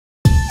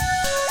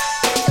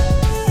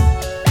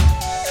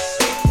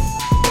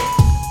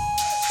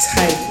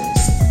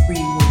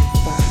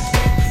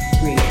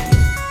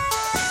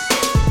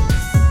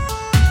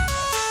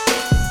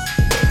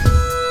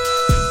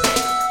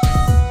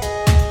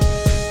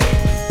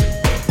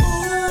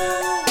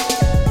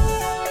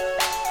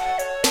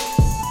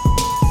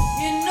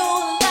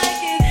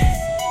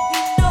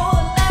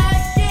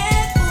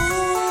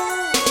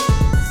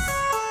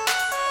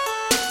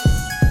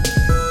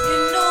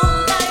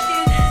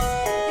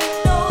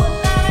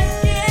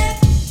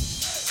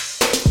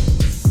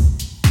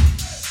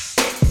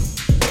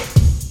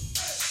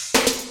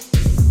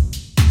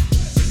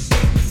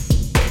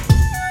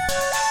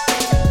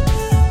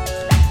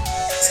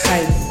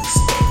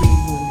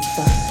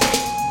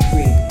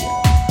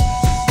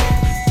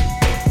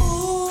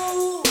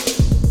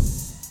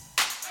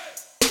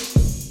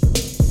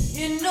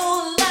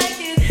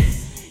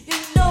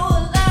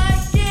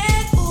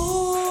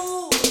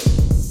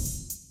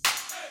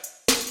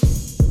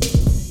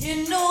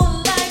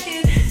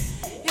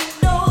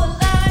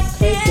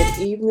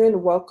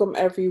evening. Welcome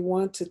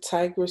everyone to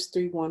Tigress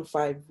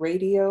 315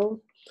 Radio.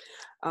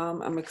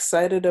 I'm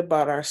excited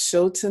about our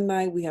show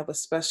tonight. We have a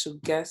special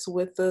guest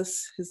with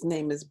us. His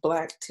name is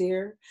Black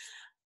Tear.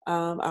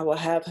 I will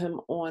have him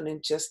on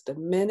in just a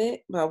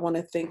minute, but I want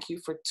to thank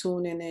you for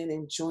tuning in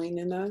and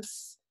joining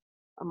us.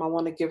 I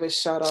want to give a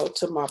shout out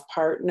to my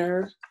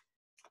partner,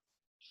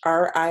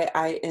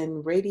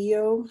 RIIN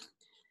Radio,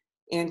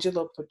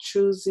 Angelo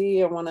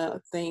Petruzzi. I want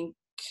to thank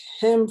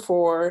him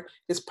for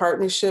his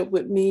partnership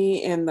with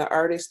me and the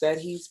artists that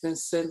he's been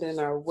sending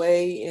our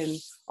way, and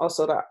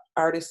also the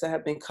artists that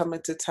have been coming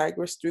to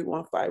Tigress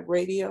 315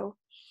 Radio.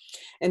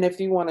 And if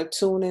you want to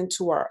tune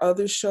into our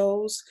other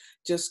shows,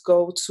 just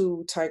go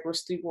to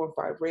Tigress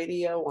 315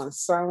 Radio on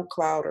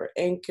SoundCloud or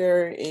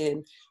Anchor,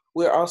 and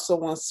we're also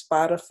on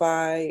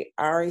Spotify,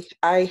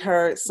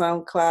 iHeart,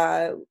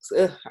 SoundCloud.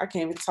 I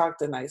can't even talk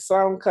tonight.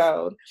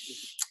 SoundCloud,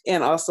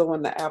 and also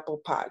on the Apple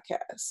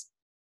Podcast.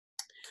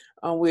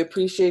 We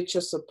appreciate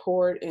your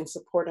support and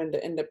supporting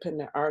the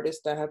independent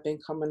artists that have been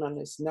coming on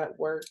this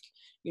network,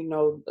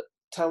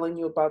 telling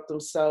you about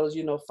themselves,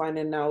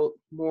 finding out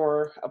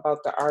more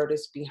about the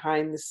artists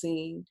behind the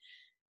scene.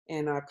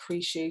 And I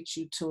appreciate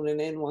you tuning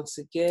in once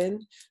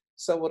again.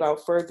 So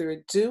without further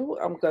ado,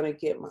 I'm going to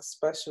get my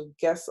special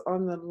guest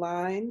on the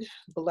line,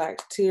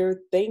 Black Tear.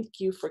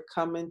 Thank you for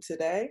coming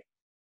today.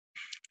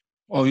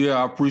 Oh, yeah,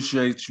 I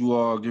appreciate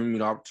you giving me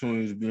the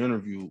opportunity to be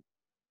interviewed.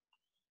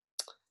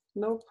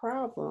 No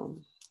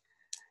problem.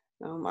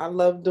 I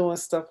love doing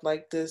stuff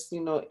like this,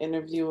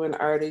 interviewing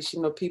artists.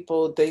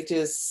 People, they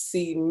just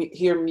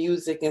hear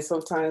music, and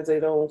sometimes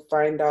they don't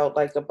find out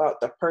about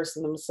the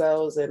person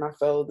themselves. And I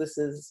feel this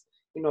is,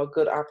 a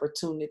good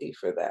opportunity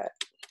for that.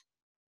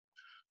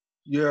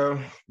 Yeah,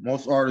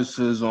 most artists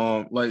is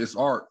it's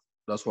art.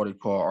 That's what they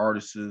call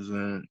artists.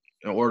 And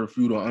in order for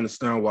you to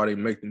understand why they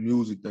make the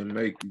music they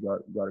make, you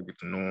got to get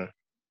to know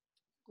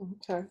them.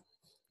 Okay.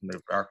 Their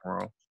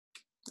background.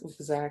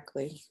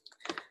 Exactly.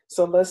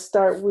 So let's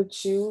start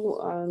with you.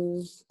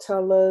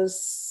 Tell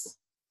us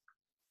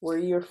where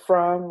you're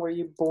from, where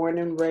you're born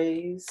and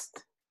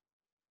raised.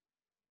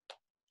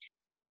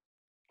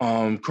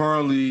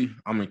 Currently,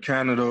 I'm in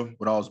Canada,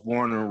 but I was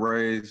born and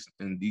raised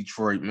in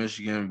Detroit,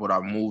 Michigan, but I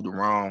moved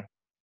around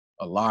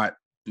a lot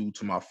due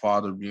to my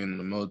father being in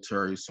the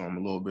military, so I'm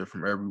a little bit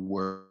from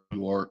everywhere. New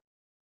York,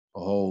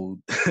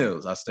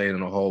 I stayed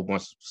in a whole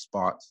bunch of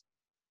spots.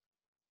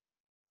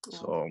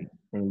 So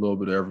I'm a little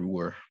bit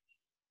everywhere.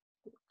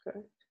 Okay.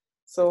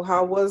 So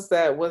how was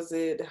that? Was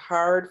it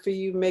hard for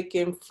you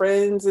making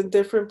friends in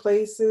different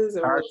places?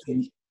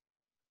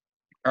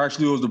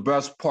 Actually, it was the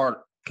best point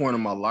of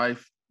my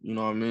life, you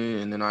know what I mean?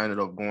 And then I ended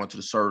up going to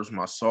the service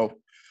myself.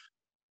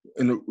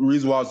 And the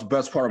reason why it's the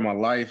best part of my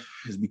life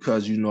is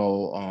because,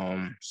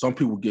 some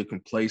people get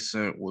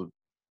complacent with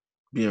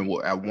being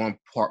at one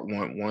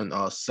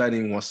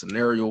setting, one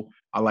scenario.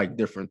 I like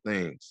different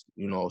things,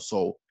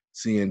 so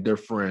seeing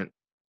different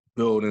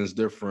buildings,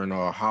 different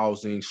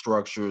housing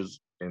structures,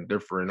 and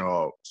different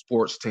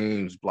sports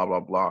teams, blah,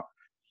 blah, blah.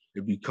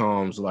 It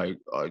becomes like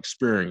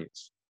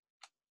experience.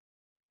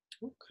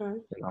 Okay.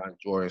 And I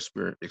enjoy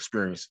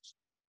experiences.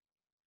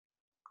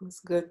 That's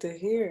good to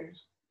hear.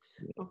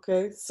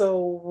 Okay, so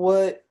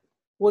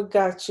what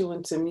got you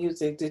into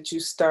music? Did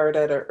you start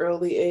at an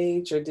early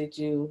age, or did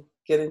you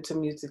get into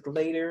music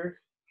later?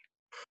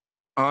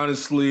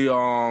 Honestly,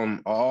 I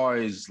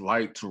always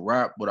liked to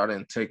rap, but I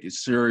didn't take it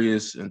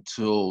serious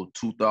until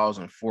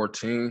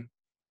 2014.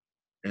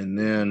 And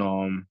then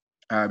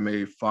I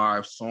made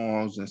 5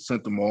 songs and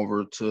sent them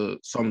over to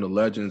some of the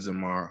legends in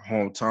my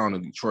hometown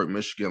of Detroit,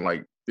 Michigan,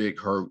 like Big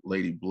Hurt,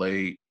 Lady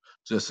Blade,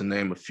 just to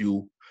name a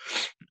few.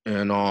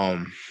 And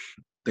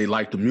they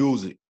liked the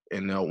music.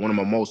 And one of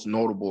my most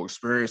notable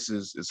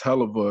experiences is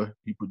Helluva.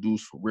 He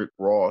produced for Rick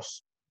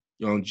Ross,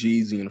 Young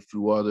Jeezy, and a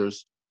few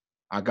others.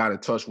 I got in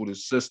touch with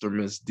his sister,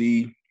 Miss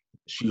D.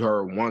 She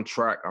heard one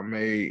track I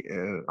made,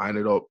 and I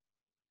ended up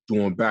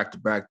doing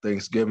back-to-back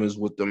Thanksgivings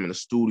with them in the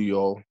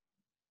studio.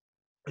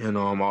 And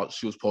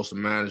she was supposed to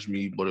manage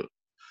me, but a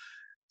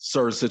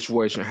certain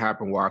situation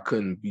happened where I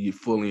couldn't be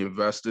fully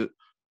invested.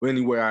 But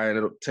anyway, I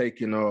ended up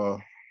taking a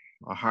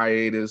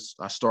hiatus.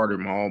 I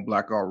started my own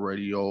Blackout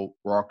Radio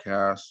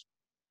broadcast.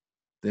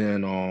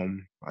 Then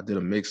I did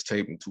a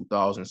mixtape in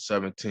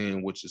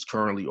 2017, which is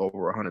currently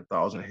over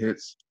 100,000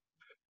 hits.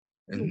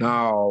 And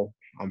now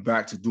I'm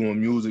back to doing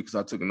music because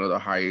I took another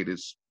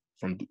hiatus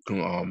from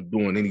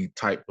doing any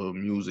type of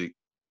music,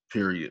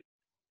 period.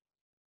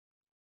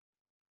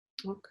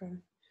 Okay.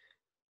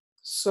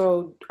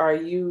 So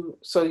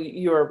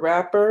you're a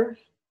rapper?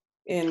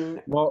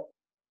 Well,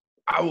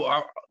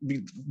 I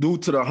due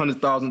to the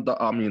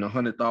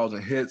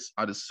 100,000 hits,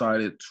 I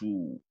decided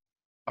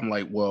I'm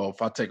like, well,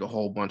 if I take a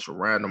whole bunch of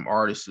random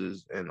artists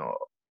and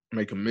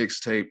make a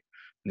mixtape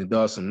and it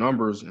does some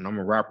numbers, and I'm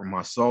a rapper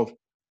myself,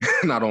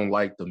 and I don't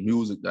like the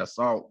music that's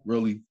out,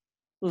 really.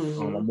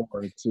 I'm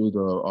more into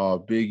the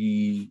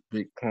Biggie,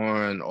 Big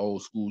Pun,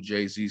 old school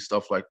Jay-Z,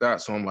 stuff like that.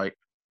 So I'm like,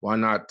 why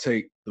not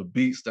take the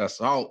beats that's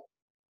out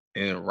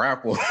and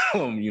rap with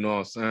them, you know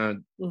what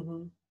I'm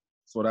saying?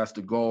 So that's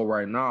the goal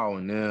right now.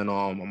 And then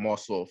I'm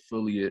also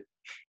affiliate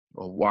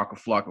of Waka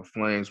Flocka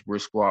Flames,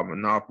 Brick Squad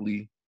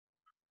Monopoly.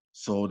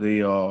 So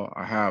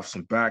I have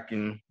some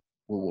backing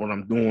with what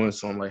I'm doing.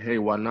 So I'm like, hey,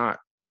 why not?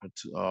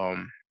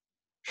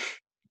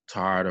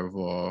 Tired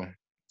of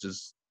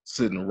just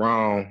sitting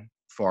around.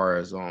 As far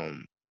as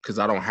because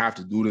I don't have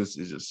to do this.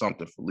 It's just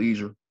something for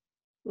leisure.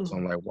 So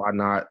I'm like, why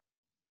not?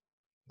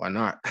 Why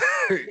not?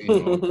 You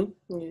know?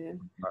 Yeah.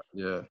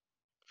 Yeah.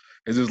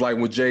 It's just like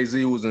when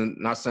Jay-Z was in,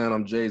 not saying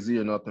I'm Jay-Z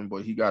or nothing,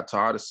 but he got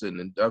tired of sitting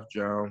in Def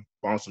Jam,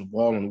 bouncing the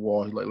ball on the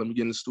wall. He's like, let me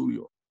get in the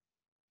studio.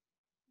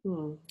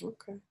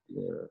 Okay.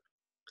 Yeah.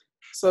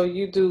 So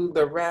you do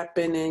the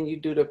rapping and you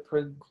do the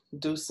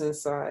producing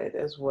side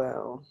as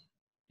well.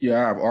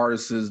 Yeah, I have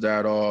artists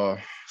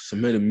that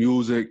submitted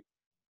music.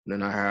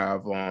 Then I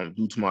have,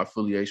 due to my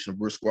affiliation of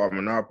Brick Squad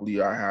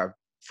Monopoly, I have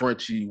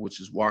Frenchie,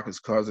 which is Walker's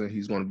cousin.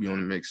 He's going to be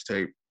on the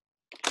mixtape.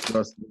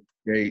 Justin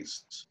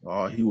Gates,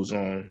 he was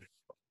on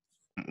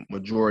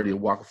majority of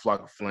Waka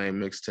Flocka Flame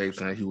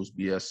mixtapes, and he was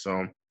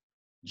BS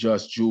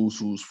Just Juice,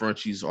 who's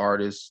Frenchie's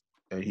artist,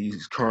 and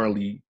he's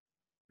currently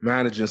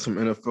managing some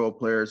NFL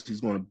players.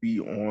 He's going to be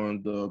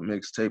on the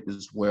mixtape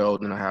as well.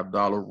 Then I have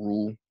Dollar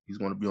Rule. He's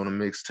going to be on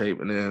the mixtape,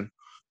 and then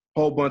a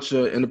whole bunch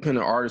of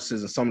independent artists,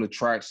 and some of the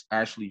tracks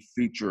actually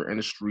feature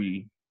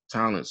industry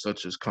talent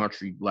such as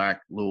Country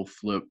Black, Lil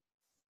Flip,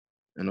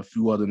 and a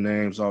few other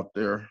names out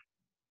there.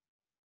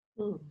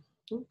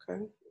 Okay.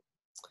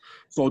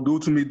 So due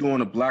to me doing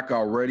the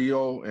Blackout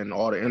Radio and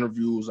all the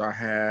interviews I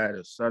had,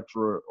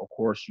 etc., of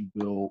course you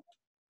build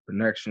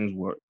connections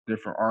with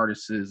different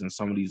artists, and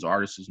some of these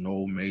artists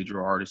know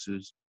major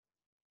artists,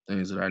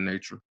 things of that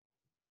nature.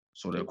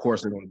 So of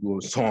course they're gonna do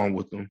a song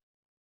with them.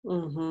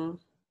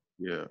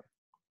 Yeah.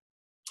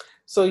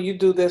 So you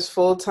do this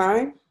full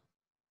time?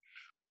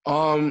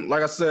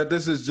 Like I said,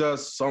 this is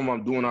just something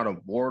I'm doing out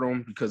of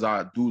boredom because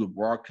I do the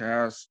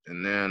broadcast,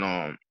 and then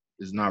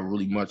there's not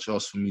really much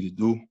else for me to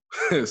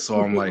do. So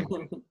I'm like,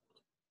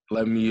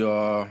 let me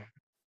I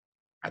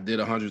did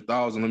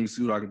 100,000. Let me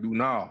see what I can do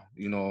now.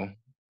 You know.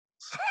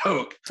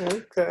 So,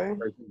 okay.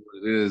 What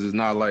it is. It's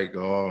not like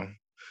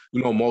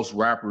most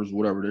rappers,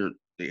 whatever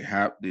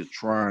they're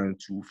trying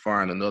to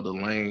find another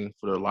lane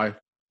for their life.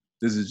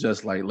 This is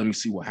just like, let me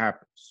see what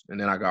happens. And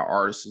then I got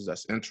artists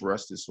that's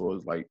interested, so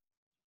it's like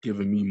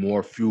giving me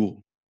more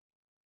fuel.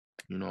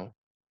 You know.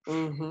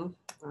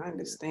 I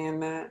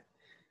understand that.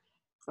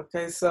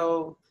 Okay,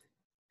 so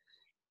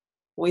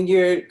when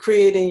you're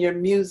creating your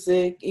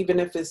music, even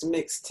if it's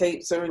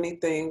mixtapes or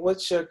anything,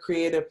 what's your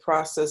creative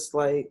process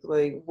like?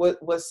 Like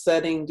what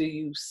setting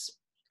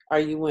are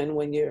you in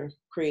when you're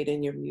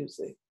creating your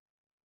music?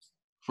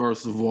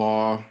 First of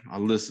all, I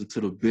listen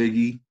to the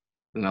Biggie,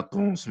 then I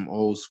throw on some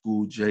old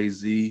school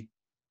Jay-Z,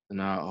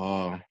 and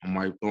I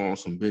might throw on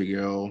some Big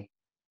L.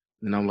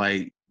 And I'm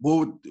like,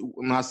 I'm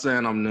not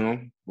saying I'm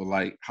them, but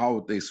like, how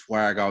would they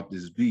swag out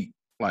this beat?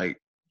 Like,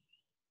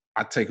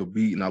 I take a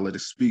beat and I let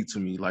it speak to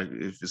me. Like,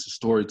 if it's a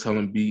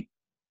storytelling beat,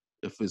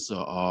 if it's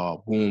a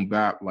boom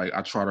bap, like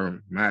I try to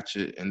match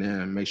it and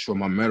then make sure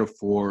my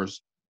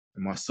metaphors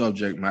and my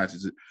subject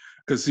matches it.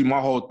 Cause see,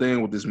 my whole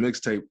thing with this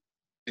mixtape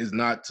is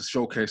not to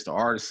showcase the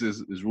artists,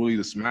 is really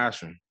to smash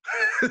them.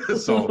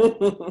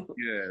 So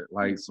yeah,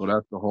 like so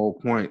that's the whole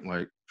point.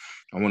 Like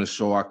I want to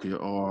show I could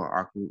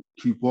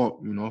keep up,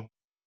 you know.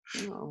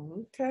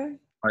 Oh, okay.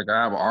 Like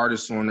I have an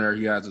artist on there.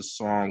 He has a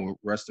song with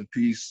Rest in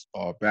Peace,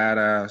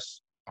 Badass,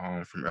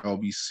 from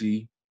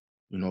LBC.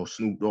 You know,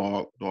 Snoop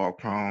Dogg, Dogg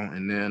Pound,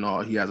 and then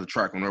he has a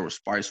track on there with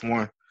Spice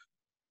One,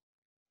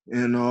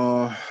 and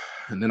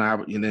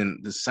then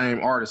the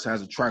same artist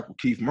has a track with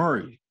Keith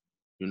Murray.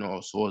 You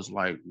know, so it's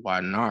like, why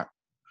not?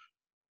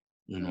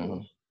 You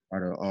know,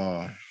 try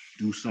to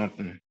do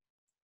something.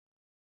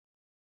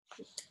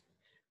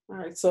 All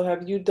right. So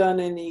have you done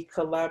any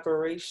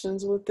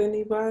collaborations with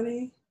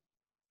anybody?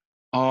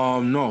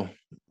 No,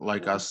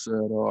 like I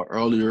said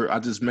earlier, I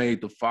just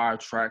made the 5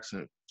 tracks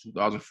in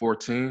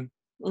 2014.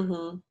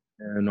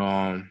 And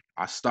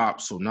I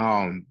stopped, so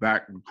now I'm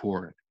back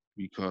recording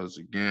because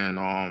again,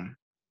 I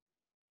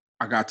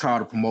got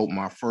tired of promoting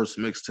my first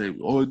mixtape.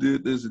 Oh, it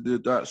did this, it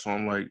did that. So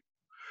I'm like,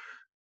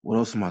 what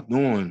else am I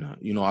doing?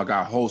 You know, I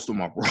got host of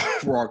my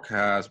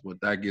broadcast, but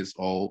that gets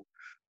old.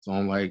 So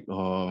I'm like,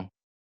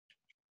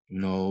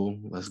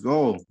 let's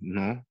go, you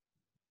know?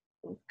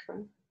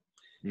 Okay.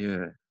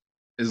 Yeah.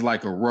 It's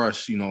like a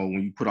rush, you know,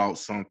 when you put out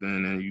something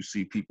and you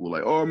see people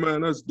like, oh man,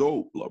 that's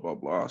dope, blah, blah,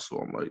 blah. So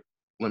I'm like,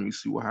 let me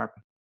see what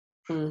happens.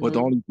 But the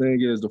only thing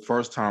is, the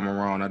first time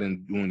around, I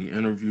didn't do any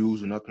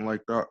interviews or nothing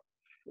like that.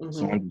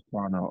 So I'm just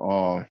trying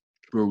to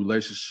build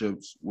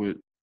relationships with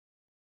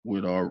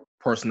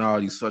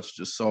personalities such as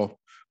yourself.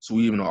 So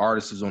even the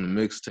artist is on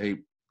the mixtape,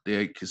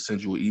 they can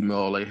send you an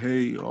email like,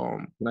 hey,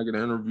 can I get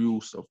an interview?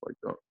 Stuff like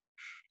that.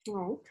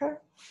 Oh, okay.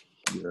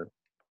 Yeah.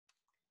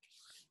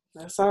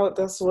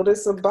 That's what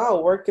it's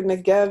about, working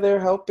together,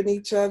 helping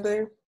each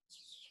other.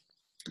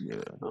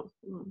 Yeah.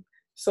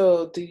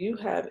 So do you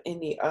have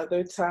any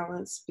other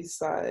talents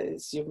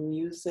besides your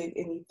music?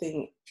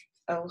 Anything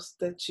else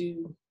that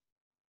you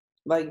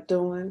like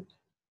doing?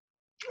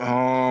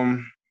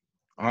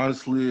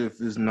 Honestly,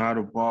 if it's not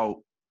about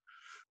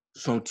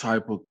some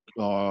type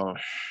of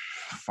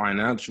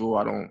financial,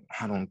 I don't,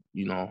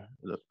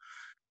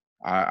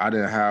 I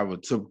didn't have a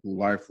typical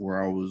life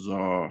where I was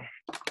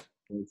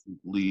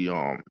basically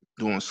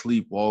doing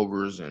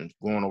sleepovers and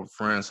going over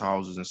friends'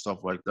 houses and stuff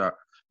like that.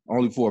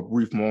 Only for a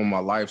brief moment of my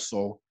life.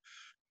 So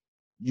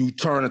you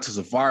turn into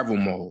survival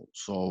mode.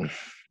 So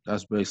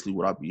that's basically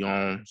what I be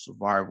on,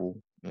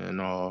 survival and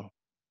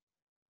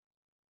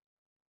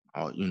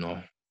you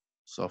know,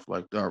 stuff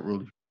like that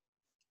really.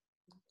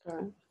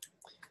 Okay.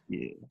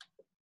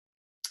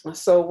 Yeah.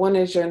 So when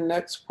is your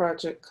next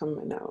project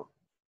coming out?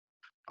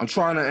 I'm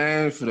trying to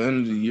aim for the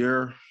end of the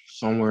year,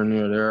 somewhere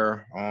near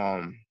there.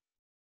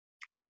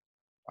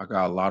 I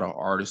got a lot of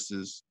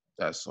artists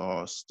that's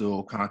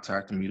still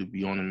contacting me to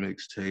be on the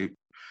mixtape.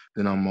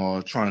 Then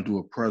I'm trying to do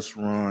a press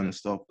run and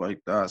stuff like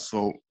that.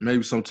 So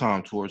maybe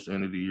sometime towards the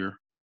end of the year.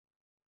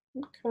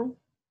 Okay.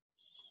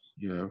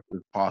 Yeah,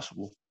 if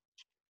possible.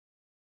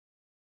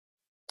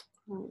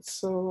 All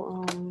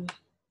right.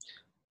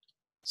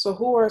 So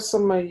who are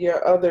some of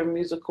your other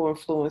musical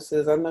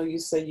influences? I know you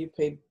say you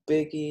play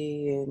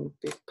Biggie and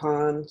Big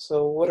Pun.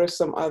 So what are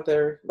some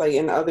other, like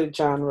in other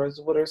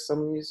genres, what are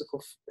some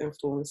musical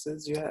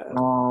influences you have?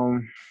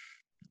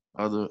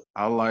 Other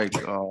I like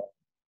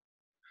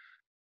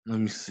let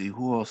me see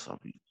who else I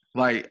be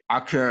like. I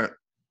can't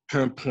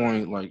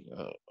pinpoint like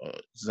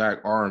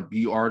exact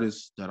R&B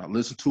artists that I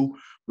listen to,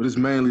 but it's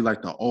mainly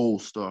like the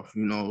old stuff,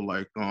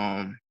 like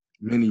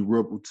Minnie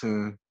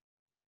Riperton.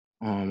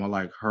 I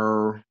like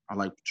her. I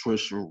like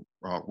Patricia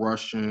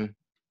Russian.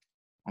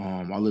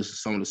 I listen to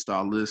some of the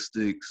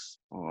Stylistics,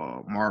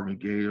 Marvin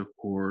Gaye, of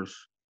course.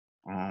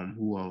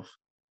 Who else?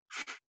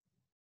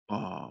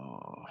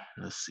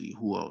 Let's see,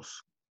 who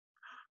else?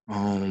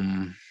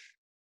 Um,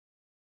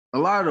 a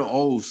lot of the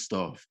old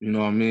stuff, you know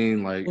what I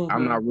mean? Like I'm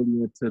Mm-hmm. not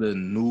really into the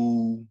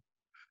new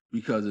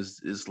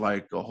because it's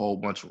like a whole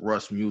bunch of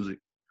Rush music.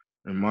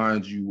 And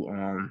mind you,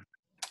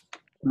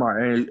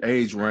 my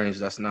age range,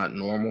 that's not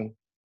normal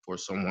for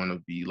someone to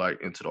be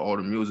like into the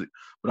older music.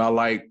 But I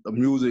like the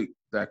music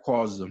that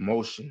causes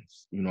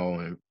emotions,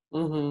 and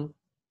Mm-hmm.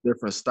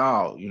 different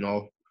style,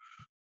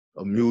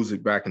 of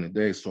music back in the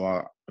day.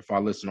 So if I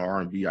listen to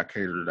R&B, I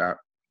cater to that,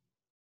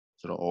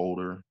 to the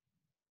older,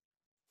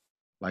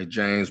 like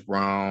James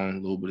Brown, a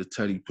little bit of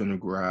Teddy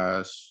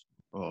Pendergrass.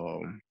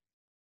 Um,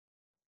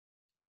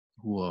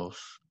 who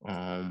else?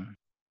 The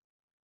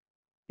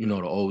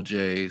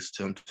OJs,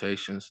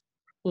 Temptations,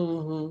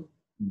 Mm-hmm.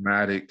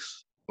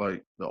 Maddox,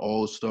 like the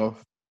old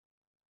stuff.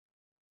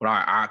 But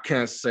I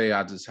can't say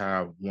I just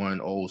have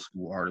one old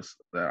school artist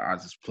that I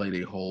just play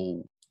their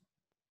whole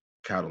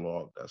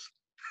catalog. That's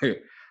I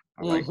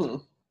like to, Mm-hmm.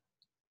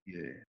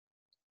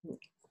 yeah.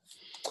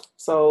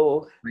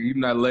 So,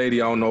 Even that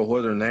lady, I don't know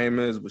what her name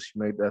is, but she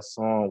made that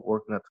song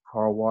 "Working at the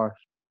Car Wash."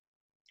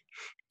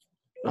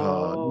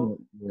 oh,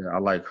 Yeah, I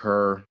like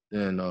her.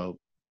 Then the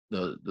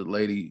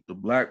lady, the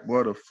Black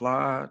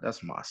Butterfly,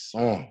 that's my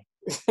song.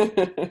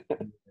 I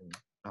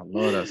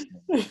love that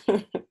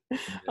song.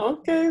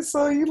 okay,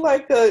 so you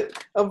like a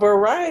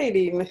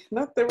variety.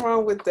 Nothing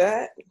wrong with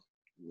that.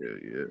 Yeah,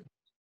 yeah.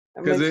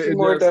 That Because makes you it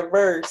more just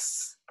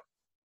diverse.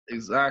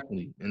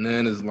 exactly. And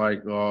then it's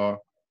like,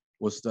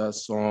 what's that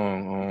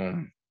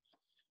song?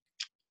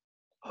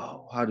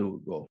 Oh, how do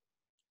it go?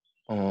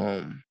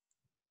 Um,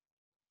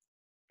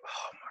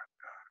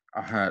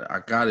 I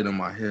got it in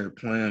my head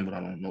playing, but I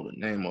don't know the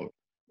name of it.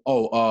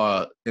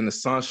 Oh, In the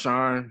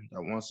Sunshine,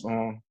 that one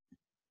song.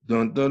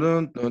 Dun dun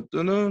dun dun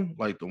dun dun.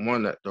 Like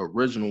the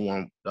original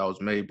one that was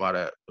made by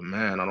the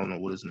man. I don't know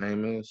what his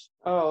name is.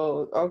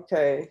 Oh,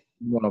 okay.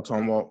 You know what I'm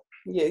talking about?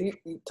 Yeah, you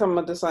talking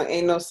about the song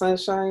 "Ain't No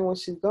Sunshine When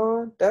She's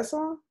Gone"? That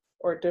song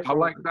or a I different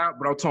like that,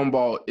 but I'm talking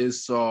about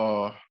it's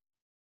I'm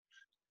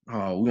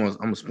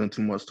gonna spend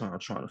too much time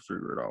trying to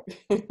figure it out.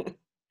 one?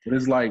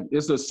 But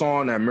it's a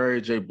song that Mary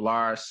J.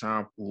 Blige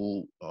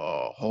sampled,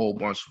 a whole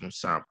bunch of them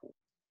sampled,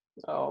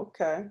 Oh,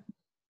 okay.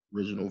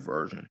 original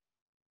version.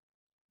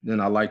 Then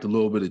I liked a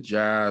little bit of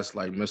jazz,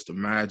 like Mr.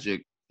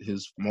 Magic,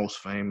 his most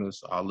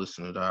famous. I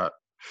listen to that.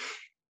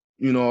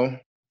 You know,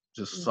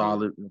 just Hmm.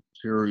 solid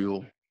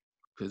material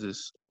because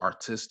it's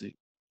artistic.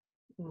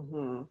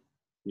 Hmm.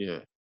 Yeah.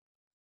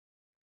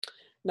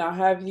 Now,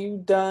 have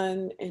you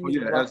done Oh any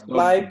yeah, SW.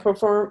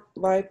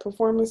 live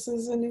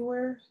performances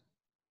anywhere?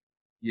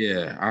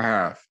 Yeah, I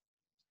have.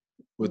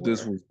 But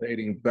this Where? was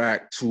dating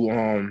back to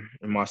in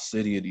my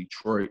city of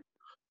Detroit.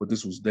 But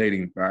this was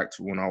dating back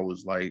to when I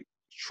was like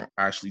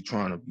actually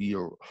trying to be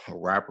a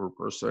rapper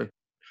per se.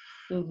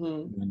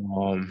 Mm-hmm.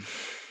 And,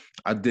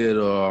 I did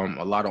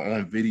a lot of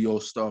on video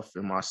stuff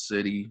in my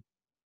city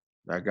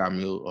that got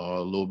me a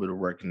little bit of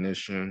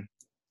recognition.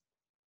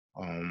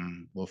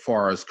 But as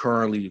far as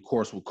currently, of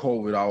course, with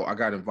COVID, I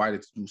got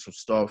invited to do some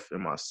stuff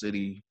in my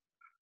city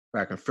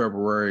back in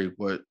February,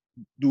 but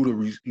due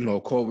to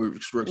COVID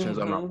restrictions,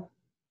 I'm not Mm-hmm.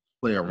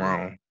 play Yeah.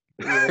 around.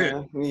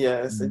 Yeah.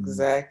 Yes. Mm.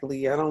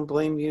 Exactly. I don't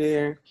blame you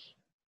there.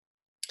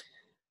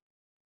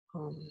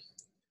 Um,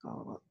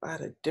 oh, I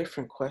had a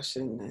different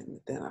question and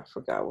then I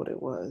forgot what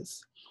it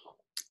was.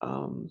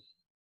 Because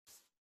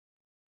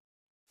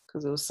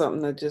it was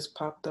something that just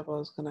popped up. I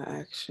was gonna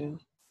ask you.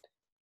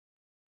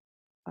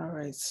 All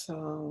right,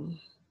 so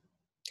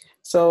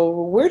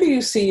where do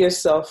you see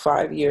yourself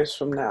 5 years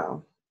from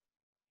now?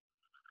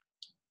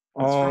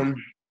 What's right? Um,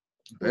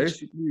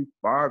 Basically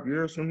 5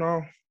 years from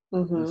now,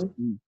 let's Mm-hmm.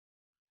 see.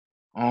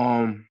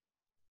 Um,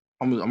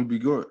 I'm gonna be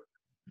good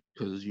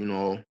because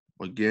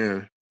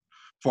again,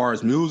 far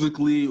as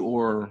musically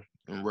or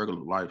in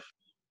regular life.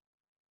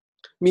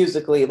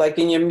 Musically, like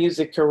in your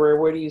music career,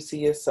 where do you see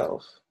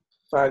yourself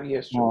 5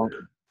 years from Um, now?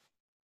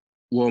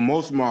 well,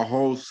 most of my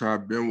hosts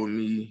have been with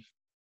me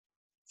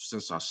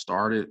since I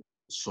started,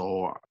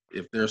 so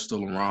if they're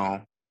still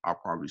around, I'll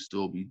probably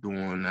still be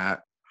doing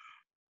that.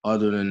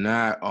 Other than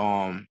that,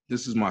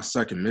 this is my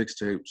second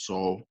mixtape,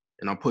 so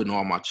and I'm putting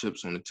all my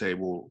chips on the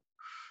table.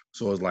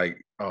 So it's like,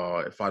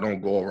 if I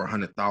don't go over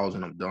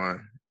 100,000, I'm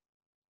done.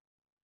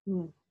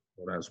 Mm,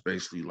 So that's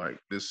basically like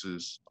I'm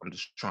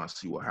just trying to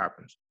see what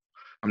happens.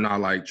 I'm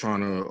not like trying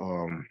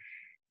to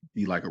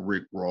be like a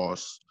Rick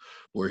Ross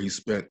where he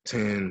spent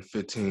 10,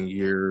 15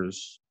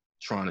 years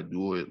trying to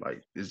do it.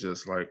 Like it's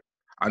just like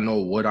I know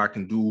what I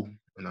can do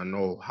and I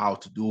know how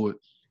to do it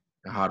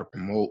and how to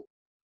promote.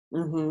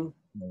 mm-hmm.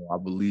 I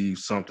believe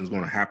something's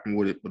gonna happen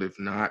with it, but if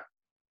not,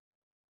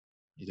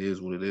 it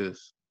is what it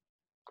is.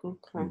 Okay.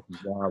 We'll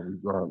survive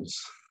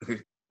regardless.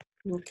 Okay.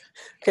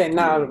 Okay.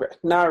 Yeah.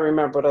 Now I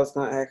remember what I was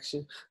gonna ask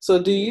you.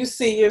 So, do you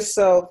see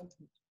yourself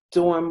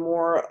doing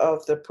more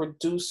of the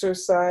producer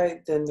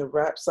side than the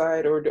rap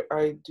side, or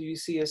do you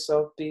see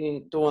yourself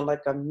doing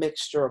like a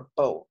mixture of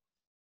both?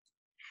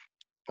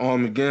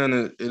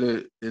 Again,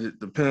 it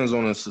depends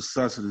on the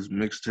success of this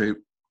mixtape,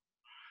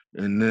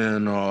 and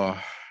then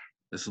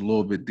it's a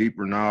little bit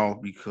deeper now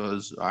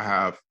because I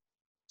have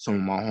some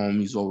of my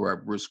homies over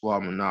at Brick Squad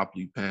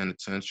Monopoly paying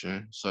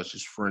attention, such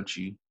as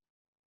Frenchie.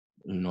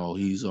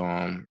 He's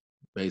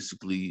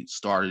basically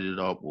started it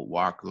up with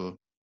Waka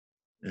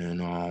and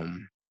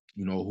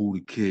Who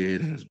the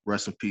Kid and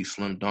rest in peace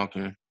Slim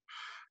Duncan.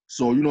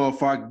 So,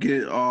 if I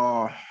get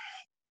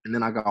and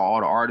then I got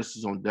all the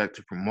artists on deck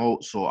to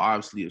promote. So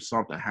obviously if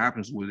something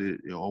happens with it,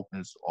 it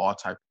opens all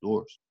type of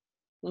doors.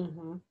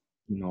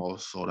 Mm-hmm.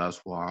 So that's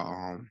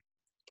why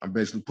I'm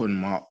basically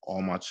putting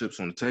all my chips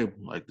on the table.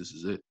 Like this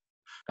is it.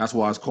 That's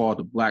why it's called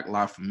the Black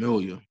La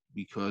Familia,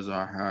 because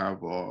I have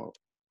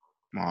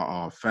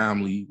my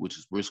family, which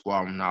is Brick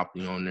Squad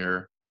Monopoly on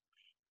there.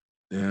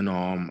 Then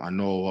I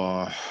know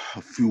a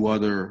few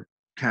other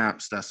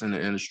camps that's in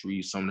the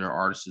industry. Some of their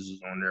artists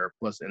is on there,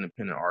 plus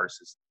independent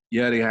artists.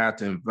 Yeah, they had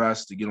to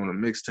invest to get on a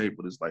mixtape,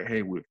 but it's like,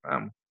 hey, we're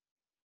family.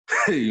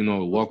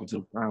 Welcome to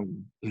the family.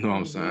 You know what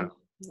I'm saying?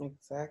 Mm-hmm.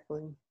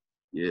 Exactly.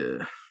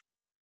 Yeah.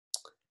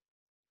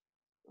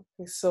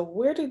 Okay, so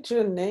where did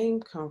your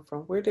name come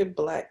from? Where did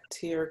Black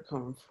Tear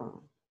come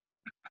from?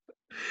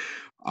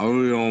 I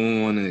really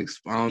don't want to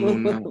expound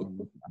on that.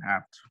 I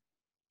have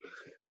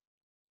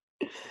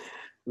to.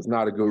 It's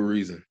not a good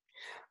reason.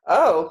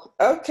 Oh,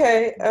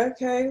 okay,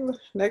 okay.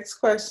 Next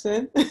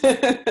question.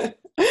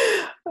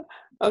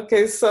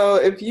 Okay, so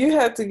if you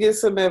had to give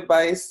some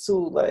advice to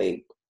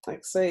like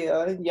say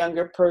a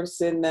younger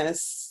person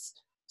that's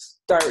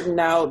starting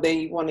out,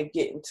 they want to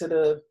get into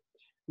the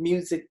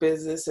music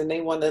business and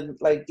they want to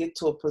like get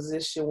to a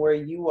position where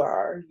you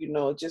are,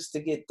 just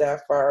to get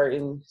that far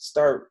and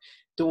start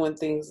doing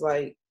things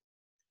like,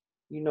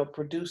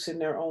 producing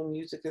their own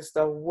music and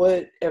stuff,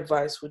 what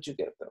advice would you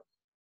give them?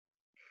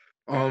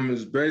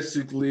 It's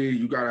basically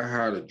you gotta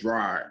have a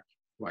drive.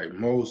 Like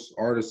most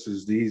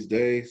artists these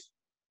days,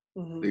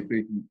 they Mm-hmm.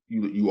 think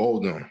you owe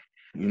them.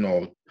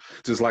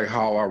 Just like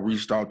how I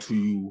reached out to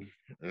you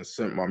and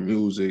sent my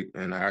music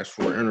and asked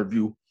for an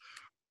interview.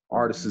 Mm-hmm.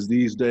 Artists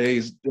these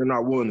days, they're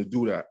not willing to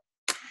do that.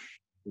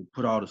 They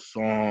put out a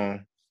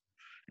song,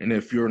 and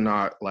if you're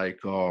not like,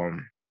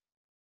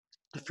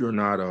 if you're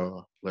not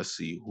let's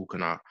see, who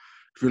can I?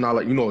 If you're not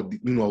like, who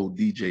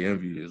DJ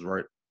Envy is,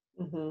 right?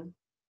 Mm-hmm.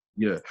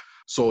 Yeah.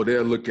 So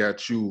they'll look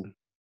at you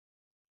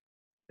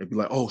and be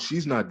like, oh,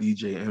 she's not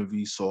DJ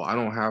Envy, so I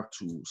don't have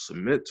to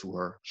submit to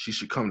her. She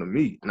should come to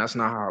me. And that's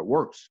not how it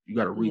works. You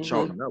got to reach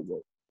out Mm-hmm. and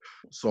network.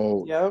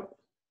 So, Yep.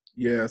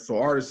 yeah, so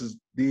artists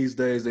these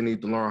days, they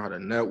need to learn how to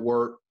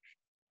network.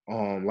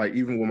 Like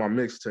even with my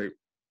mixtape,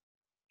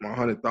 my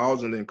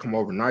 100,000 didn't come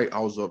overnight. I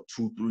was up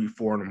 2, 3,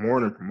 4 in the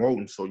morning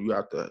promoting. So you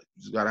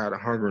just gotta have the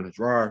hunger and the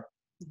drive,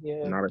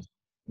 Yeah. and Put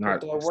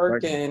not that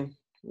work expecting. in.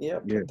 Yeah,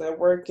 Yeah, put that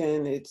work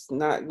in. It's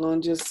not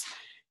going to just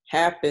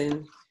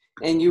happen.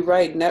 And you're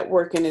right,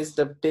 networking is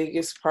the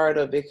biggest part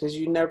of it because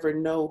you never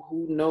know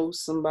who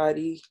knows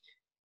somebody,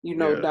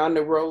 yeah, down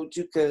the road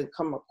you can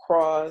come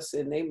across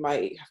and you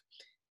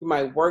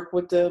might work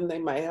with them, they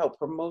might help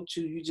promote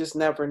you. You just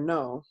never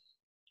know.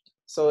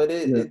 So yeah.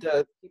 it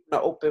does keep an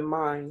open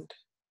mind.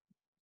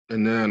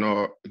 And then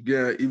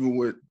again, even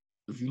with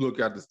if you look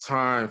at the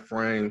time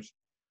frames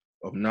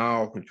of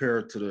now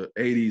compared to the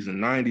 80s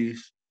and 90s,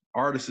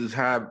 artists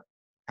have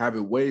it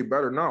way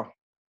better now.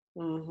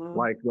 Mm-hmm.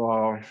 Like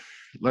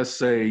let's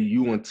say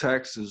you in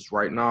Texas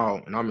right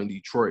now and I'm in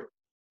Detroit.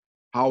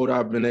 how would I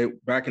have been able,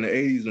 back in the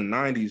 80s and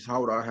 90s,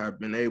 how would I have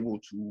been able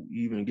to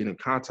even get in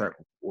contact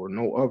with or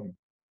know of you?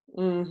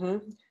 Mm-hmm.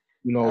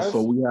 You know, I've,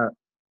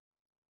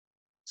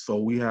 so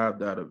we have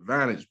that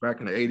advantage. Back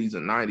in the 80s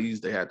and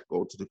 90s, they had to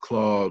go to the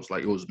clubs,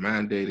 like it was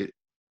mandated.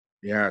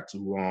 They had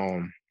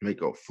to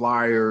make up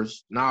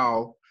flyers.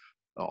 Now,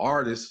 the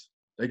artists,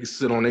 they can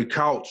sit on their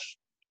couch,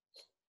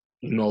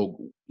 they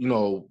don't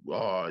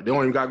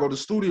even gotta go to the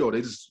studio.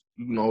 They just,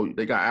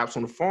 they got apps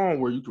on the phone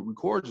where you can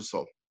record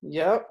yourself.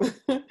 yep.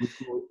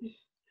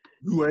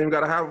 You ain't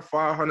gotta have a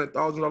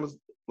 $500,000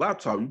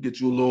 laptop. You get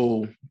you a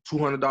little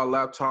 $200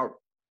 laptop,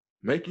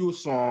 make you a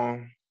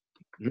song,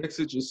 mix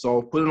it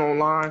yourself, put it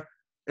online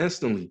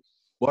instantly.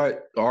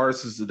 But the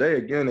artists today,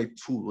 again, they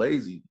too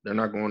lazy. They're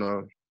not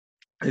gonna.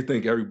 They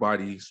think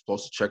everybody's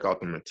supposed to check out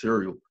the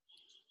material.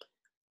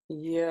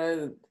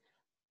 Yeah,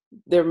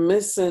 they're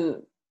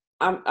missing.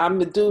 I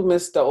do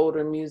miss the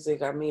older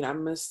music. I mean, I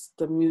miss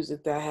the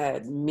music that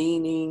had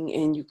meaning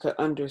and you could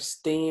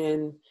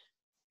understand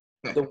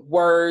the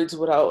words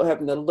without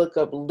having to look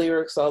up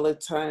lyrics all the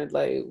time.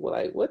 Like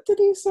what did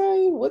he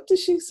say? What did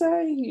she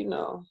say? You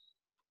know.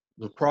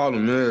 The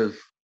problem is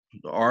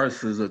the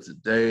artists of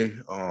today.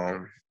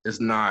 It's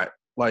not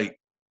like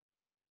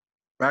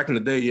back in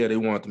the day. Yeah, they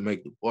wanted to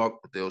make the buck,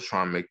 but they was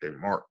trying to make their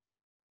mark.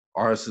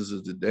 Artists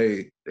of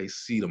today, they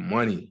see the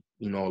money.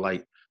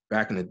 Like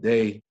back in the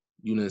day,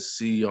 you didn't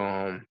see.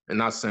 And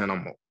not saying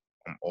I'm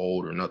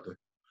old or nothing,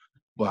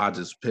 but I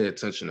just pay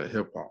attention to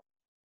hip hop.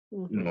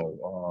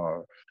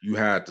 Mm-hmm. You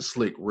had the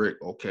Slick Rick.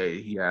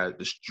 Okay, he had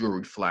this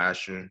jewelry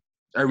flashing.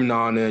 Every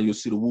now and then, you'll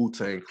see the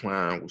Wu-Tang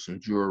Clan with some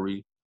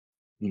jewelry.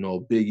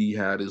 Biggie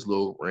had his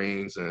little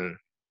rings and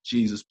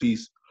Jesus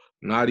piece.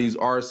 Now these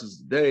artists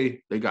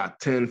today, they got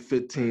 10,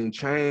 15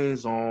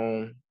 chains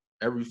on.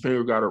 Every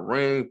finger got a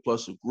ring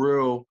plus a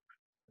grill,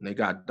 and they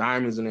got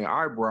diamonds in their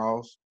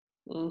eyebrows.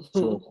 So of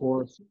Mm-hmm.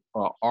 course,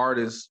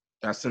 artists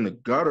that's in the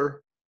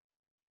gutter,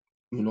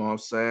 you know what I'm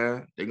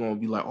saying? They're gonna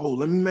be like, oh,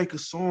 let me make a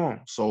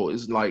song. So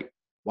it's like,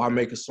 why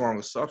make a song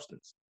of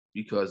substance?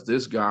 Because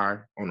this guy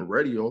on the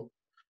radio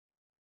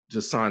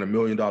just signed $1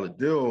 million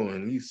deal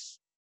and he's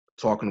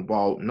talking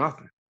about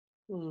nothing.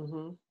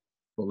 Mm-hmm.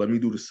 But let me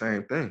do the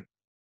same thing.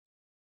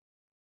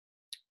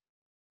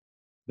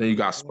 Then you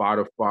got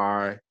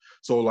Spotify.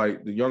 So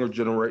like the younger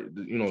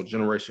generation,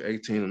 generation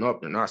 18 and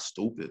up, they're not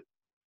stupid.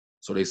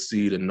 So they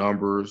see the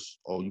numbers.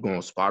 Oh, you go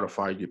on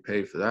Spotify, you get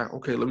paid for that.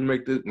 Okay, let me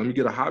make this, let me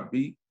get a hot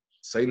beat,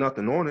 say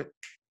nothing on it,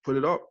 put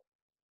it up.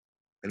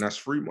 And that's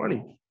free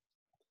money.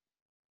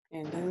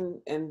 And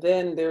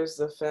then there's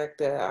the fact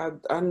that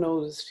I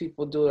notice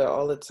people do it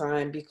all the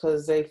time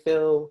because they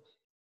feel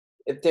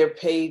if their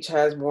page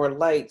has more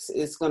likes,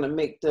 it's going to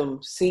make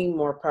them seem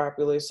more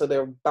popular. So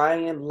they're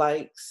buying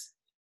likes,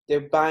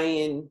 they're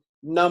buying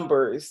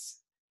numbers.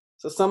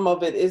 So some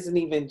of it isn't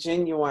even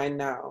genuine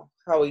now,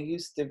 how it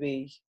used to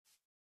be.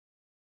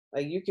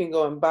 Like you can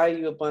go and buy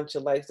you a bunch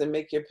of likes and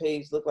make your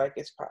page look like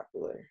it's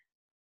popular,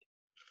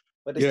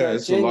 but it's Yeah, not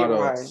it's a lot of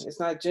genuine. It's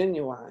not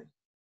genuine.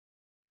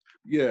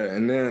 yeah,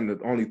 and then the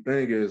only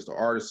thing is the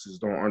artists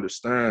don't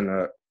understand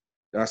that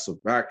that's a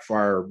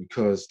backfire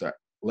because the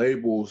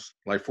labels,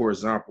 like for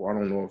example, I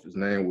don't know if his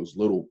name was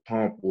Little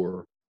Pump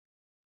or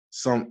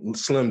some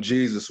Slim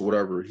Jesus or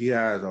whatever. He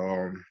had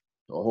a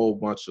whole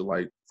bunch of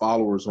like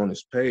followers on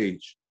his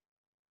page.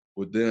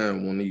 But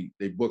then when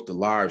they booked a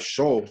live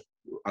show,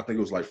 I think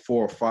it was like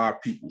 4 or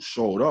 5 people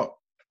showed up.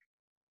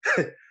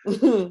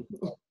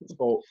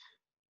 So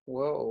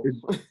Whoa.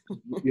 it,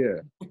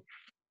 yeah.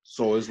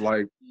 So it's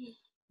like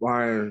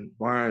buying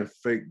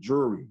fake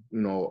jewelry,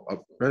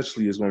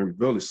 eventually it's gonna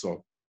reveal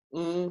itself.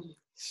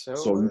 Sure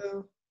So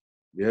will.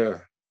 yeah.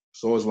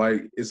 So I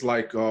don't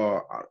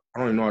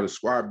even know how to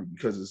describe it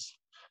because it's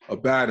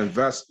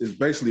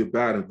basically a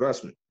bad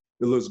investment.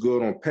 It looks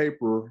good on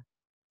paper,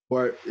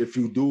 but if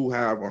you do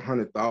have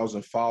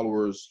 100,000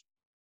 followers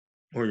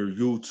on your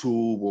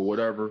YouTube or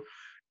whatever,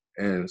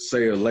 and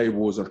say a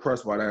label is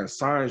impressed by that and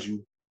signs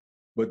you,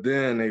 but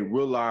then they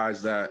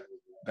realize that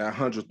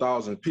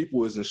 100,000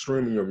 people isn't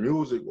streaming your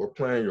music or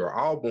playing your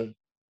album,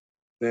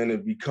 then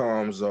it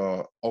becomes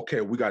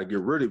okay, we got to get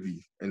rid of you,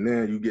 and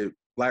then you get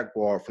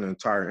blackballed from the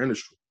entire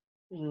industry.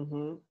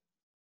 Mm-hmm.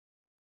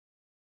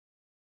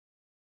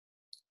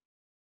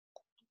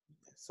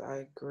 Yes,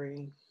 I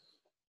agree.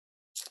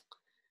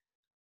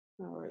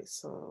 All right,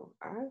 so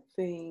I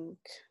think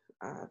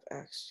I've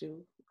asked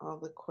you all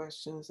the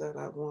questions that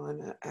I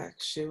want to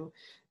ask you.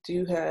 Do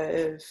you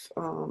have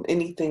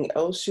anything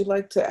else you'd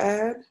like to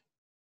add?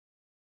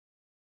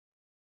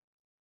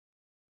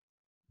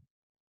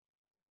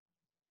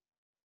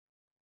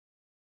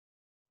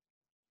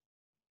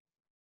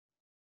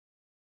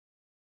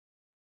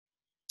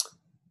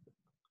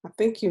 I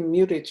think you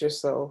muted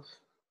yourself.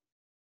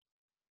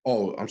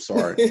 Oh, I'm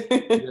sorry.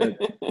 Yeah,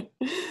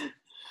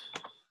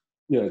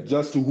 yeah.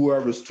 Just to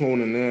whoever's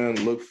tuning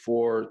in, look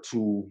forward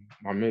to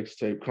my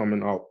mixtape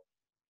coming out.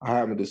 I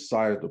haven't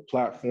decided the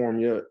platform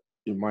yet.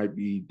 It might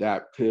be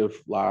Dat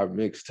Piff Live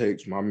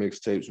Mixtapes. My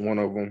mixtape's one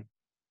of them.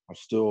 I'm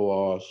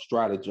still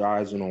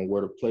strategizing on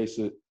where to place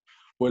it.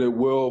 But it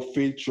will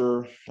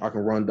feature, I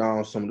can run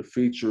down some of the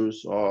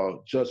features.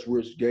 Just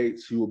Rich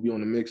Gates, he will be on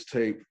the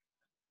mixtape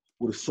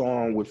with a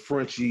song with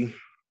Frenchie.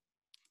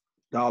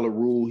 Dollar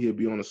Rule, he'll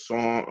be on the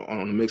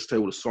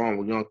mixtape with a song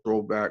with Young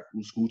Throwback,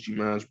 who's Gucci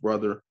Mane's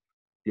brother.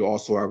 He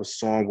also have a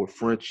song with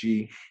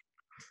Frenchie.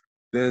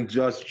 Then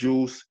Just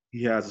Juice,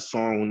 he has a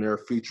song on there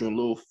featuring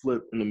Lil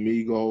Flip and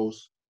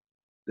Amigos.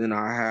 Then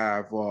I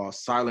have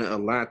Silent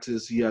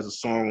Atlantis, he has a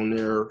song on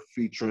there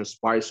featuring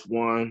Spice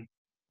One,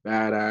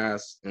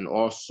 Badass, and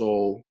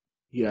also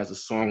he has a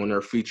song on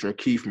there featuring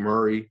Keith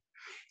Murray.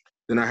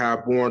 Then I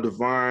have Born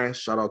Divine,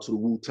 shout out to the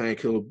Wu-Tang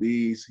Killer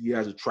Bees. He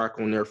has a track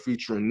on there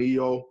featuring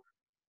Neo.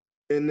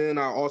 And then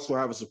I also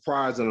have a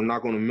surprise that I'm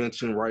not going to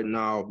mention right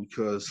now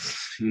because,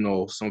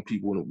 some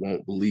people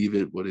won't believe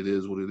it, but it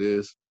is what it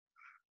is.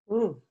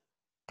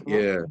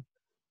 Yeah.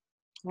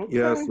 Okay.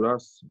 Yeah, so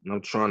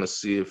I'm trying to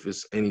see if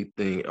it's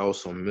anything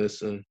else I'm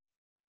missing.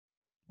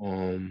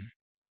 I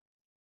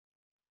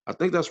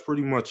think that's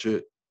pretty much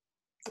it.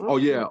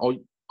 Okay.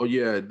 Oh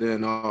yeah.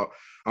 Then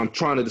I'm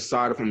trying to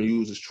decide if I'm gonna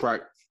use this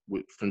track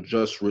from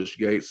Just Rich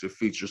Gates. It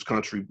features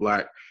Country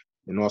Black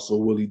and also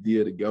Willie D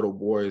of the Ghetto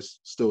Boys.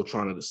 Still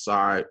trying to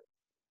decide.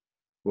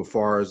 But as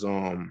far as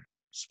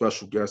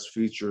special guest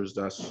features,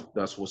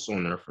 that's what's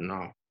on there for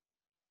now.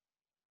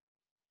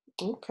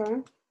 Okay.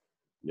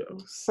 Yeah.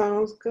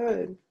 Sounds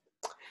good.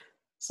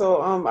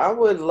 So I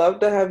would love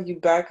to have you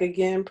back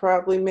again,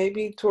 probably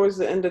maybe towards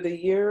the end of the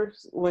year,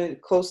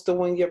 close to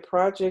when your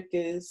project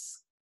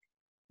is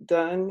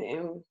done,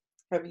 and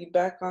have you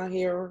back on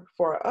here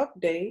for an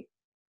update.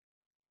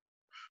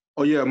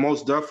 Oh yeah,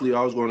 most definitely.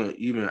 I was going to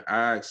even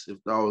ask if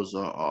that was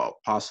a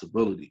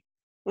possibility.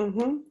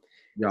 Mm-hmm.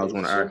 Yeah, I was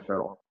going to ask that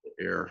off the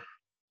air.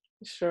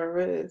 Sure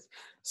is.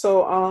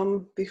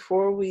 So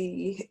before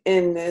we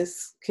end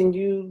this, can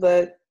you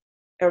let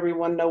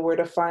everyone know where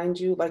to find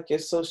you, like your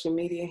social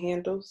media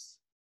handles?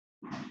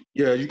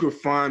 Yeah, you can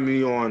find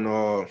me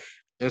on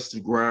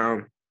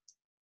Instagram,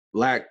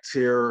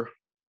 BlackTerror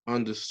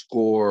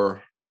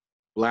 _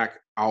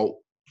 Blackout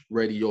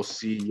Radio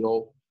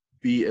CEO,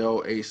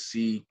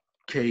 BLACKCEO.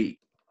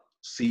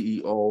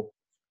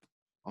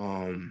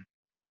 I'm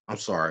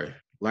sorry,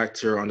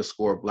 BlackTerror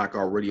 _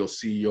 Blackout Radio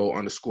CEO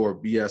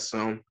 _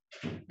 BSM.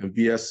 And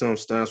BSM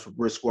stands for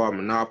Brick Squad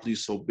Monopoly.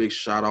 So big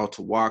shout out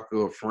to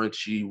Waka,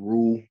 Frenchie,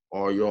 Rue,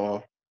 all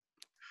y'all.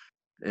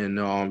 And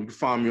you can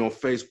find me on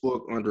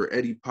Facebook under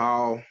Eddie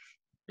Powell.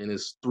 And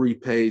it's 3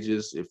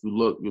 pages. If you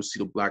look, you'll see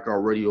the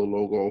Blackout Radio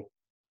logo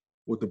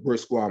with the Brick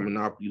Squad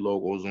Monopoly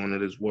logos on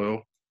it as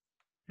well.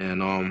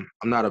 And I'm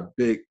not a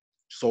big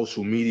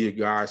social media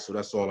guy, so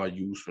that's all I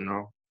use for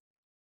now.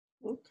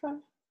 Okay.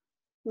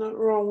 Nothing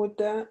wrong with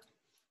that.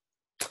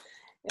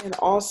 And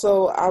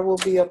also, I will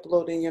be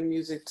uploading your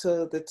music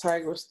to the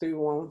Tigress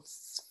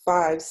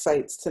 315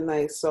 sites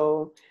tonight.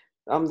 So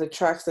the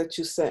tracks that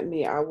you sent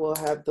me, I will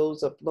have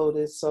those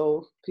uploaded.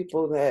 So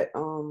people that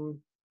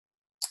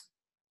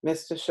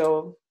missed the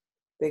show,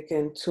 they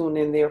can tune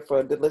in there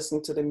to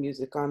listen to the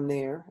music on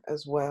there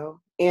as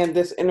well. And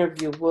this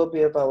interview will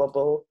be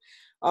available.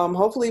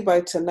 Hopefully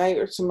by tonight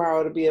or tomorrow,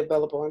 it'll be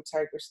available on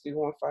Tigress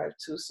 315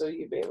 too. So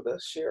you'll be able to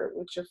share it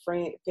with your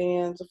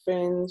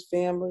fans,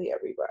 family,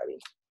 everybody.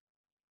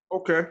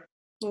 Okay.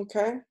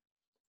 Okay.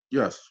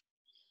 Yes.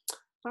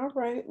 All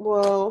right.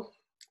 Well,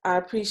 I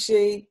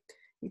appreciate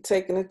you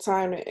taking the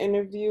time to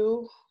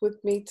interview with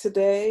me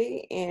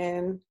today,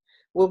 and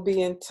we'll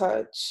be in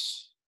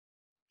touch.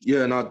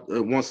 Yeah,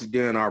 and once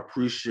again, I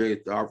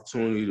appreciate the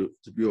opportunity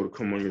to be able to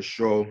come on your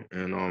show,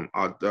 and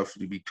I'll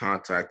definitely be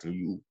contacting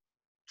you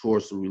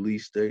towards the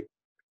release date.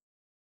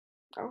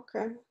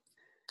 Okay.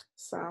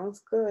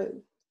 Sounds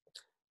good.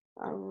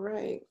 All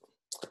right.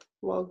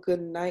 Well, good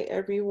night,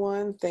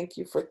 everyone. Thank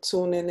you for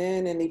tuning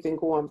in and even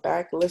going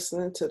back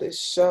listening to this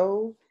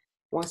show.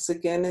 Once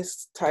again,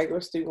 it's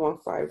Tigress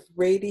 315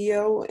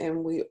 Radio,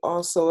 and we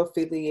also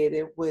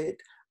affiliated with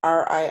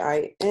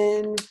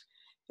RIIN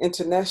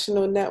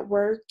International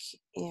Network.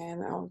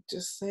 And I'll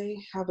just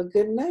say, have a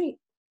good night.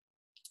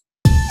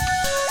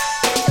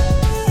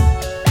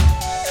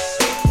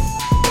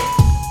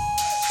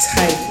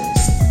 Tigress.